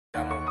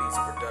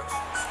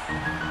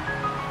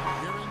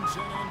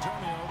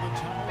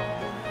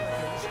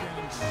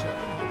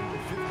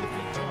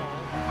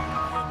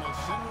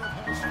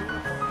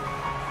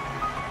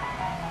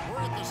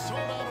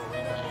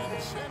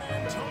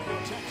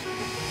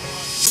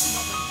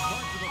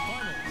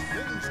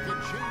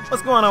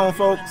What's going on,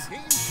 folks?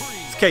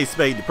 It's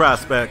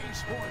KspadeTheProspect,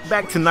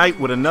 back tonight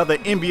with another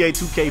NBA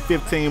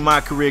 2K15 My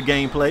Career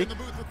gameplay.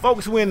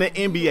 Folks, we're in the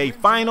NBA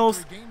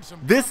Finals.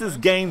 This is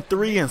Game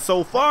 3, and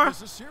so far,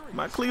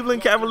 my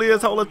Cleveland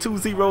Cavaliers hold a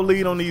 2-0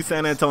 lead on these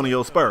San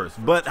Antonio Spurs.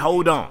 But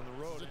hold on.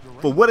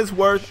 For what it's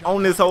worth,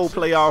 on this whole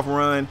playoff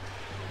run,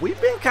 we've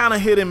been kind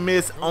of hit and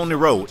miss on the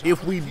road.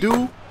 If we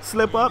do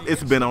slip up,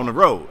 it's been on the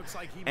road.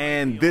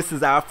 And this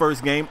is our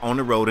first game on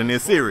the road in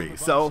this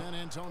series. So,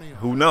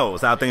 who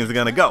knows how things are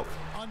going to go.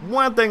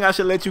 One thing I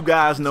should let you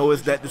guys know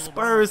is that the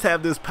Spurs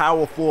have this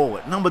power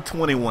forward, number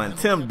 21,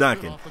 Tim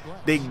Duncan.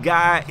 The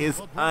guy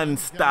is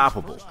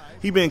unstoppable.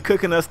 He's been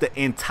cooking us the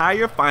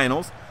entire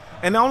finals.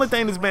 And the only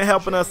thing that's been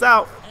helping us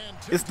out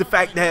is the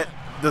fact that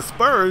the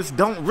Spurs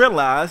don't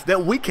realize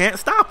that we can't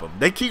stop them.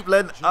 They keep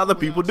letting other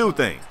people do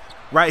things.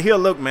 Right here,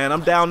 look, man,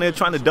 I'm down there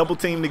trying to double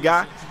team the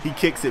guy. He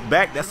kicks it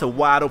back. That's a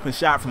wide open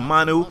shot from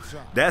Manu.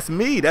 That's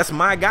me. That's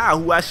my guy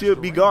who I should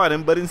be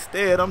guarding. But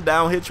instead, I'm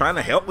down here trying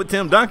to help with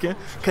Tim Duncan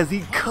because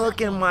he's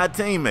cooking my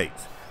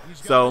teammates.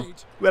 So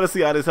we got to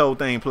see how this whole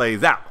thing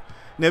plays out.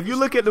 Now, if you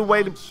look at the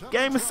way the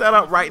game is set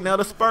up right now,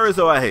 the Spurs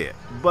are ahead.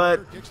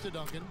 But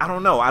I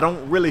don't know. I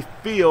don't really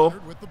feel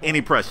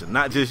any pressure.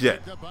 Not just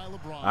yet.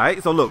 All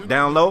right, so look,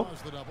 down low.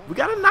 We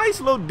got a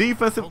nice little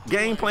defensive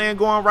game plan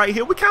going right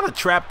here. We kind of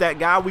trap that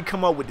guy. We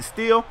come up with the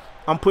steal.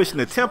 I'm pushing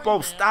the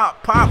tempo,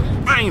 stop, pop,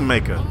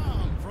 rainmaker.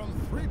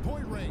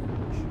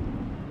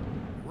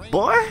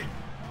 Boy,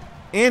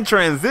 in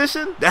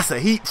transition, that's a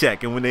heat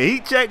check. And when the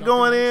heat check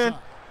going in,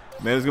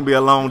 man, it's going to be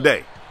a long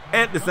day.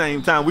 At the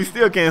same time, we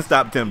still can't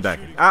stop Tim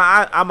Duncan.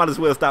 I might as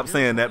well stop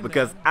saying that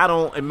because I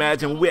don't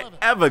imagine we're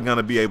ever going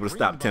to be able to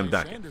stop Tim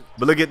Duncan.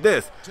 But look at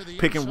this.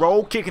 Pick and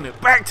roll, kicking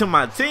it back to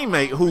my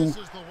teammate who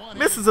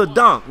misses a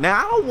dunk.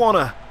 Now, I don't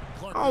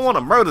want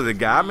to murder the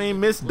guy. I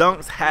mean, missed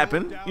dunks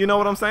happen. You know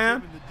what I'm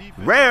saying?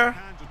 Rare,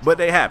 but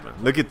they happen.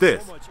 Look at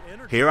this.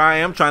 Here I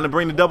am trying to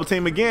bring the double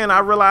team again. I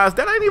realize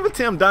that ain't even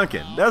Tim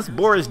Duncan. That's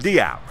Boris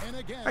Diaw.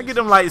 I get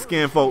them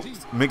light-skinned folks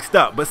mixed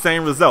up, but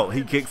same result.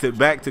 He kicks it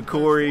back to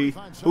Corey.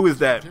 Who is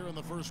that?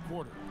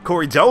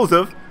 Corey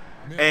Joseph.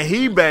 And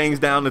he bangs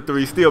down the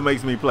three, still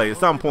makes me play. At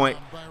some point,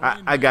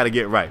 I got to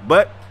get right.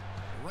 But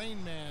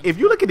if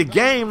you look at the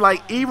game,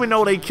 like, even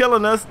though they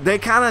killing us, they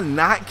kind of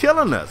not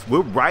killing us.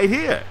 We're right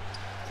here.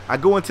 I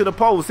go into the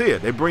post here.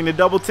 They bring the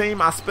double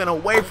team. I spin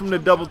away from the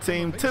double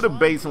team to the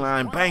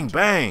baseline. Bang,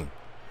 bang.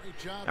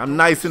 I'm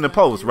nice in the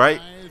post,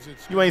 right?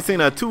 You ain't seen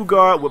a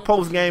two-guard with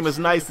post game as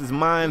nice as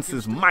mine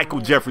since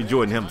Michael Jeffrey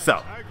Jordan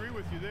himself.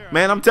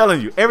 Man, I'm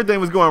telling you, everything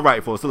was going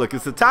right for us. So look,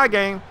 it's a tie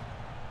game.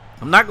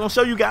 I'm not going to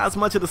show you guys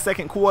much of the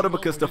second quarter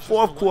because the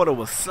fourth quarter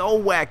was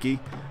so wacky.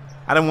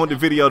 I didn't want the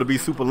video to be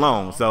super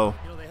long. So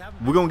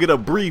we're going to get a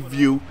brief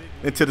view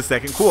into the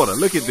second quarter.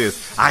 Look at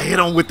this. I hit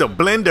him with the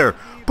blender.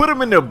 Put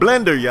him in the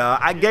blender, y'all.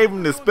 I gave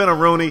him the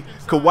spin-a-rooney.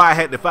 Kawhi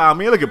had to foul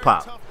me. Look at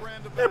Pop.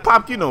 Man,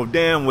 Pop, you know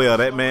damn well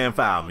that man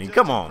fouled me.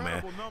 Come on,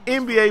 man.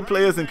 NBA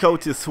players and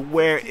coaches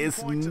swear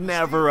it's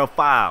never a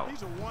foul.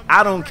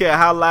 I don't care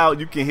how loud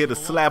you can hit a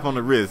slap on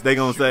the wrist. They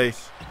gonna say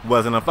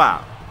wasn't a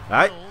foul. All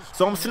right?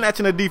 So I'm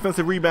snatching a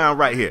defensive rebound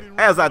right here.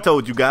 As I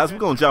told you guys, we're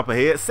going to jump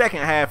ahead. Second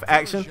half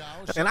action.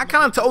 And I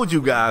kind of told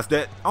you guys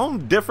that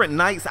on different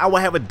nights, I will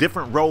have a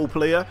different role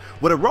player.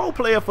 Well, the role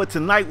player for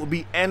tonight will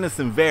be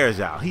Anderson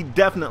Varejao. He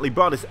definitely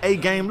brought his A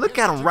game. Look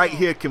at him right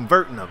here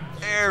converting a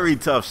very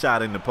tough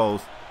shot in the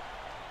post.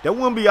 That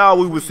wouldn't be all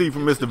we would see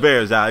from Mr.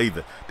 Varejao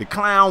either. The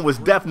clown was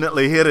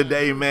definitely here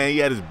today, man. He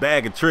had his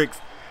bag of tricks.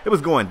 It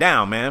was going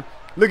down, man.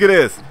 Look at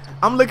this.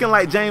 I'm looking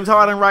like James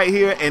Harden right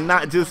here, and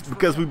not just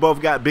because we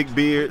both got big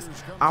beards.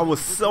 I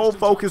was so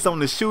focused on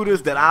the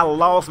shooters that I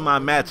lost my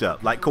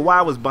matchup. Like,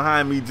 Kawhi was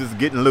behind me just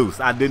getting loose.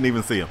 I didn't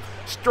even see him.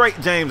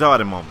 Straight James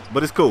Harden moment.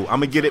 But it's cool.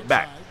 I'm going to get it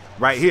back.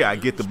 Right here, I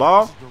get the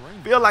ball.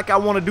 Feel like I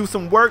want to do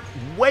some work.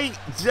 Wait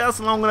just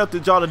long enough to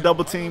draw the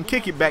double team.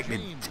 Kick it back to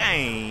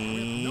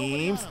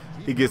James.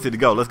 He gets it to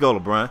go. Let's go,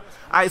 LeBron. All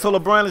right, so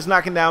LeBron is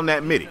knocking down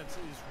that midi.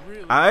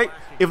 All right,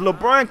 if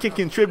LeBron can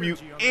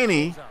contribute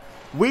any,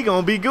 we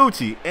gonna be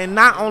Gucci. And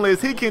not only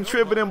is he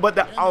contributing, but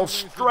the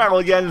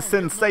Australian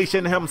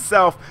sensation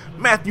himself,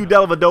 Matthew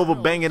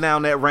Dellavedova, banging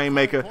down that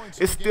rainmaker.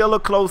 It's still a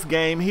close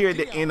game here at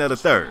the end of the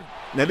third.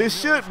 Now, this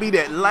should be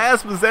that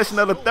last possession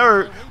of the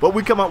third, but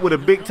we come up with a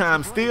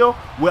big-time steal.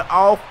 We're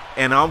off,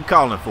 and I'm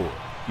calling for it.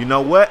 You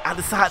know what? I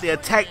decided to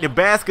attack the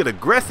basket,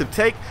 aggressive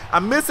take. I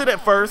miss it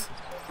at first,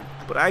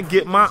 but I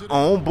get my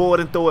own board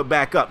and throw it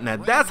back up. Now,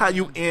 that's how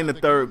you end the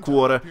third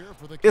quarter.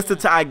 It's a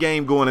tie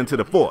game going into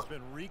the fourth.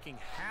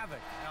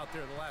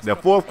 The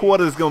fourth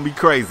quarter is going to be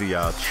crazy,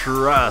 y'all.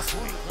 Trust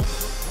me.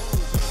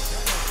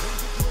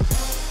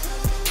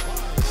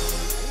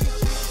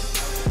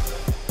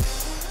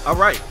 All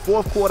right,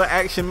 fourth quarter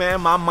action,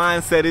 man. My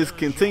mindset is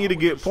continue to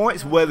get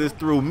points, whether it's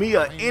through me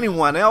or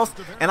anyone else.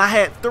 And I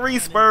had 3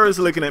 Spurs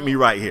looking at me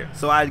right here.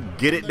 So I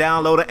get it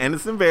down low to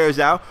Anderson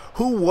Varejao,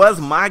 who was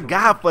my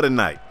guy for the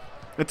night.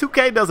 And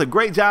 2K does a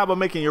great job of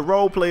making your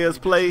role players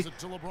play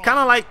kind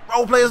of like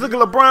role players look at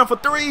LeBron for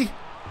 3.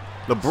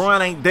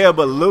 LeBron ain't there,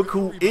 but look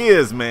who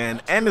is,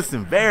 man.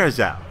 Anderson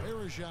Varejao.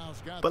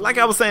 But like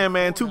I was saying,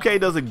 man, 2K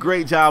does a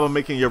great job of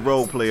making your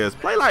role players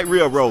play like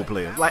real role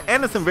players. Like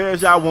Anderson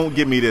Varejao won't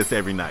give me this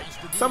every night.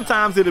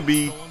 Sometimes it'll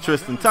be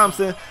Tristan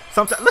Thompson.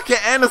 Sometimes, look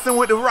at Anderson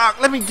with the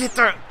rock. Let me get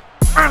that.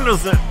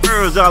 Anderson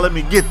Varejao, let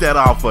me get that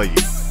off for you.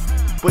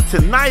 But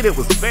tonight it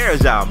was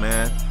Varejao,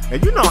 man.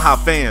 And you know how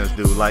fans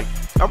do. Like,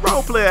 a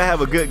role player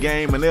have a good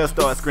game and they'll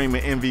start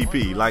screaming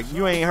MVP. Like,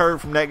 you ain't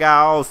heard from that guy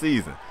all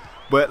season.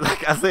 But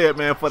like I said,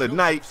 man, for the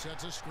night,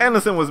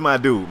 Anderson was my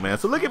dude, man.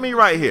 So look at me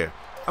right here.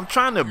 I'm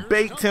trying to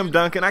bait Tim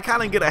Duncan. I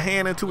kind of get a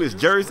hand into his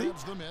jersey.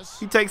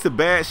 He takes a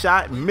bad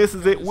shot,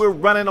 misses it. We're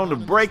running on the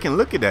break, and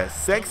look at that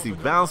sexy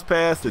bounce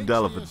pass to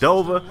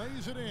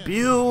Dellavedova.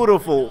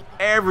 Beautiful.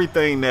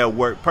 Everything there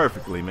worked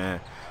perfectly, man.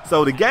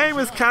 So the game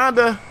is kind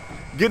of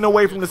getting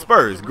away from the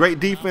Spurs. Great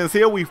defense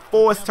here. We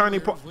forced Tony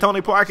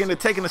Parker into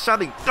taking a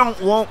shot he don't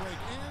want.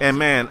 And,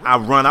 man, I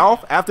run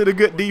off after the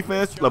good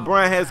defense.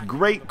 LeBron has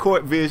great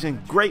court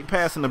vision, great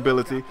passing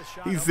ability.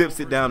 He zips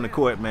it down the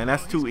court, man.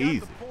 That's too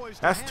easy.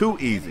 That's too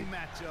easy.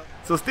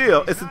 So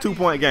still, it's a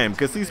 2-point game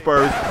because these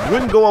Spurs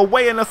wouldn't go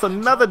away, and that's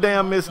another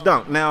damn missed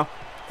dunk. Now,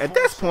 at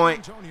this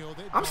point,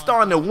 I'm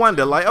starting to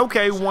wonder, like,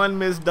 okay, one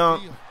missed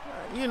dunk,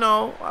 you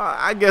know,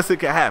 I guess it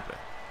could happen.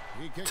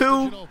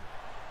 Two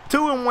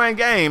in one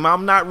game,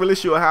 I'm not really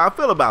sure how I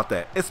feel about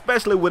that,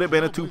 especially with it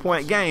being a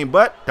 2-point game.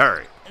 But,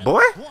 third,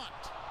 boy,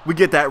 we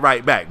get that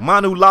right back.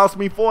 Manu lost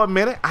me for a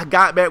minute. I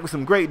got back with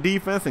some great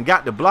defense and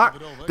got the block.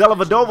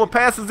 Dellavedova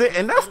passes it,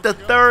 and that's the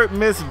third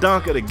missed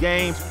dunk of the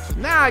game.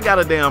 Now I got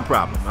a damn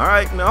problem. All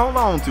right, now hold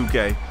on,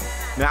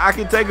 2K. Now I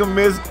can take a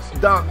missed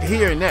dunk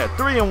here and there.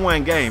 3 in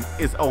one game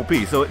is OP.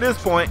 So at this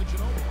point,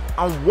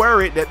 I'm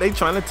worried that they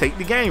trying to take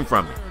the game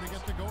from me.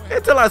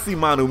 Until I see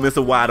Manu miss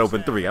a wide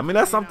open 3. I mean,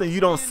 that's something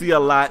you don't see a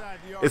lot,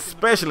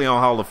 especially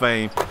on Hall of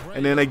Fame.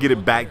 And then they get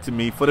it back to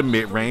me for the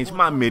mid-range.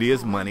 My midi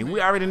is money.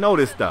 We already know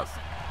this stuff.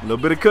 A little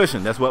bit of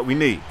cushion, that's what we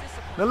need.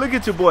 Now look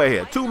at your boy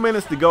here. 2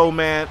 minutes to go,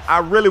 man. I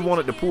really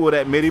wanted to pull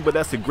that midi, but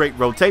that's a great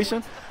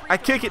rotation. I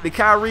kick it to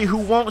Kyrie, who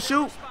won't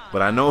shoot,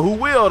 but I know who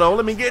will, though.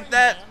 Let me get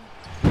that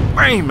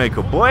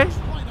rainmaker, boy.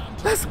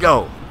 Let's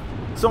go.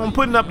 So I'm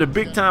putting up the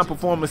big-time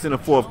performance in the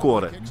fourth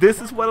quarter.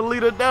 This is what a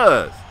leader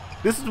does.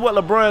 This is what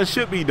LeBron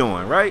should be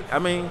doing, right? I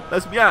mean,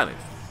 let's be honest.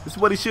 This is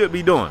what he should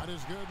be doing.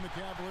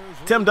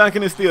 Tim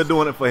Duncan is still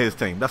doing it for his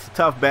team. That's a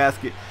tough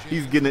basket.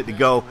 He's getting it to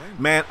go.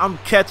 Man, I'm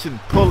catching,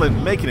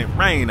 pulling, making it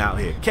rain out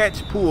here.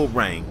 Catch, pull,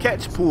 rain.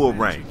 Catch, pull,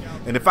 rain.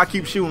 And if I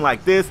keep shooting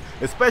like this,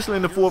 especially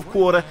in the fourth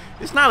quarter,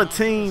 it's not a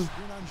team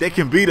that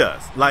can beat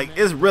us. Like,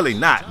 it's really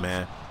not,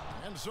 man.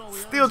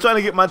 Still trying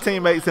to get my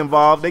teammates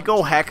involved. They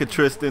go hack a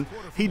Tristan.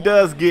 He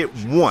does get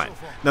one.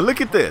 Now look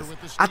at this.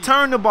 I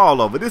turned the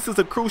ball over. This is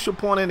a crucial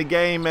point in the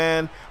game,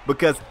 man,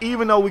 because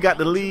even though we got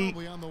the lead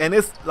and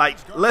it's like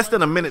less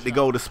than a minute to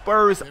go, the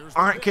Spurs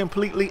aren't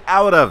completely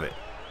out of it.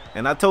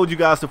 And I told you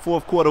guys the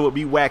fourth quarter would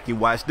be wacky.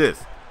 Watch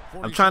this.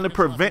 I'm trying to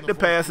prevent the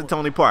pass to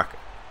Tony Parker.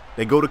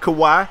 They go to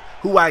Kawhi,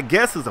 who I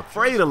guess is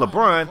afraid of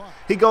LeBron.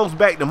 He goes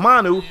back to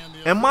Manu,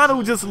 and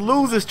Manu just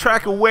loses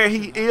track of where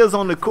he is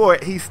on the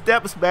court. He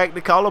steps back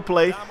to call a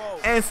play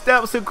and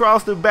steps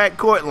across the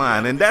backcourt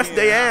line, and that's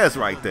their ass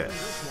right there.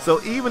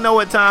 So even though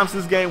at times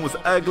this game was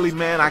ugly,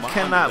 man, I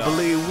cannot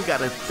believe we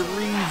got a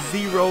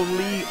 3-0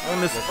 lead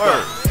on the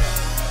Spurs.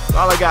 That's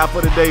all I got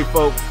for today,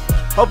 folks.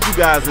 Hope you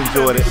guys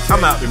enjoyed it.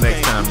 I'm out the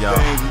next time, y'all.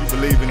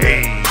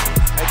 Hey,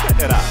 cut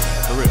that out,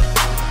 for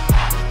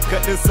real.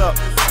 Cut this up.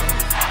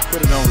 Put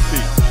it on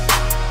repeat.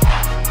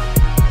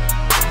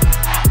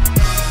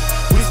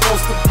 We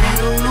supposed to be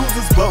the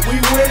losers, but we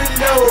winning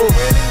though.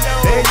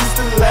 They used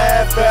to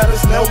laugh at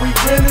us, now we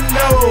winning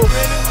though.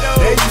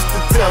 They used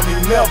to tell me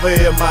never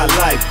in my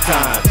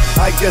lifetime.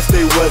 I guess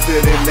they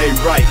wasn't in their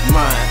right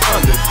mind.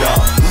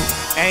 Underdog.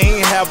 I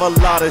ain't have a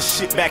lot of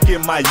shit back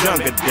in my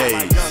younger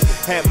days.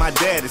 Had my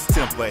daddy's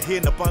temper,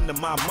 hitting up under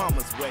my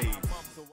mama's ways.